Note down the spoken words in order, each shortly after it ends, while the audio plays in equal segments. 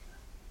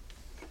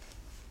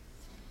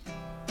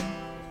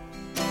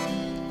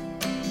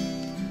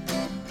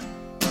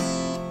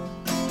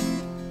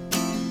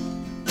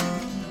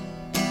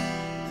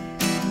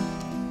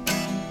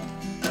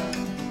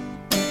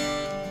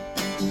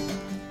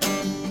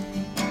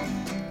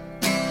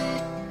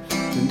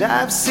And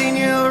I've seen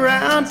you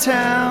around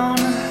town.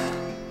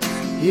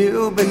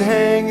 You've been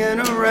hanging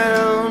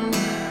around,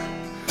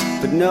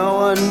 but no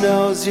one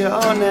knows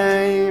your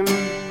name.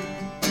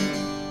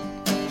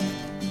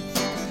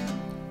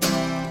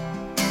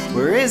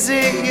 Where is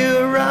it you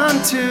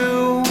run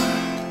to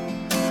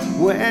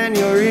when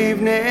your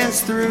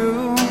evening's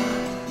through?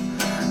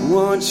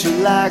 Won't you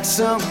like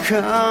some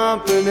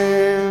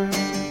company?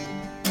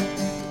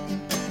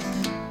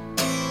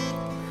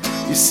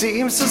 You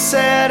seem so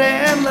sad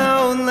and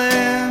lonely.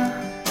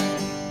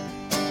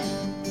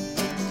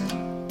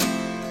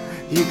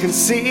 You can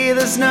see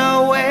there's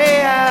no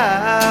way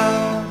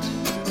out.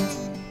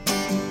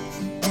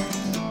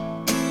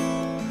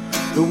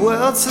 The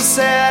world's so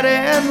sad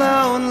and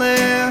lonely,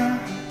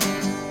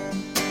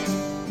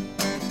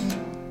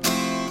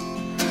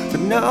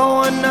 but no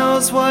one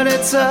knows what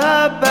it's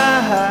about.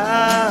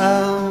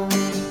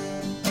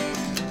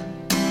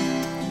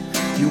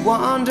 You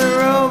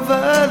wander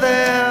over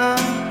there,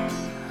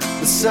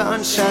 the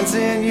sun shines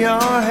in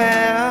your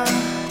hair,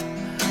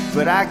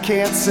 but I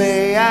can't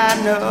say I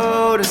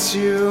notice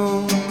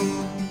you.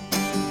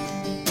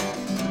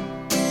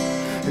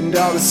 And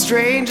all the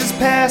strangers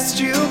passed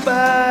you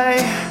by,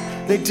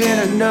 they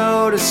didn't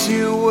notice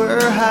you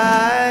were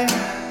high.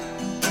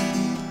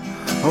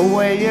 Oh,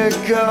 where you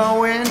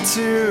going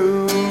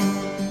to?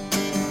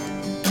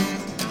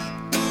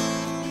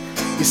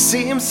 You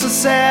seem so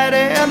sad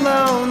and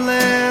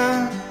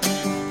lonely.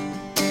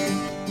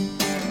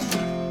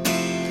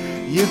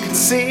 You can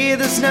see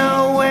there's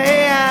no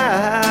way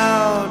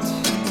out.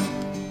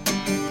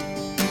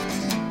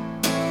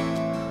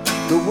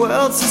 The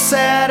world's so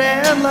sad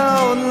and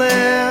lonely,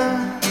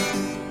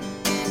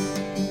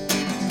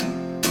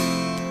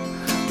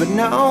 but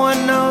no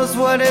one knows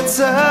what it's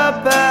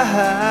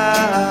about.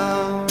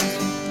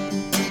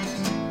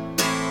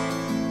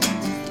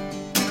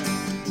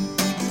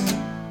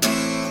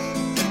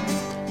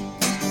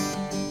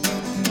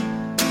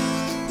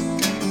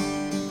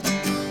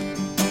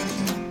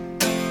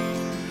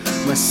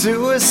 My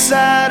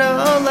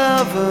suicidal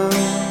lover,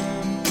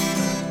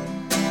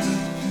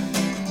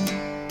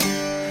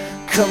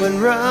 come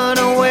and run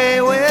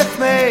away with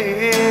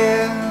me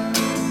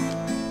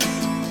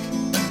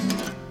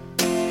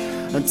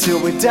until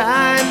we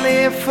die and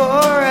live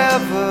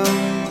forever.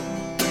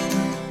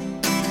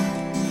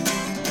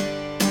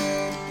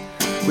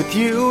 With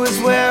you is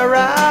where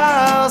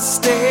I'll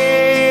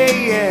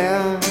stay,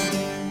 yeah.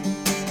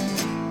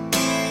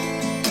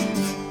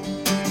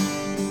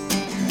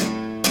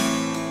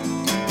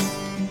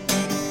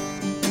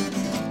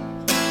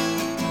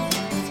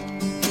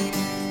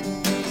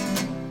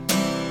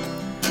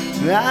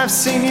 I've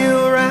seen you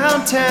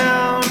around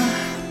town.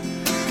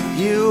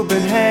 You've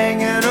been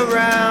hanging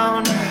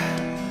around,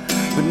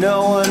 but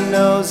no one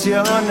knows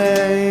your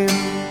name.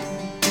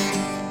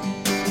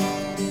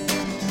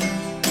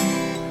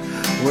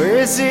 Where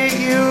is it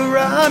you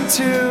run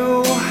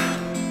to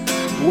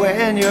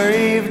when your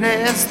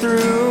evening's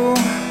through?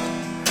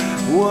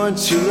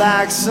 Wouldn't you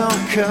like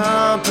some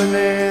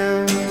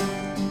company?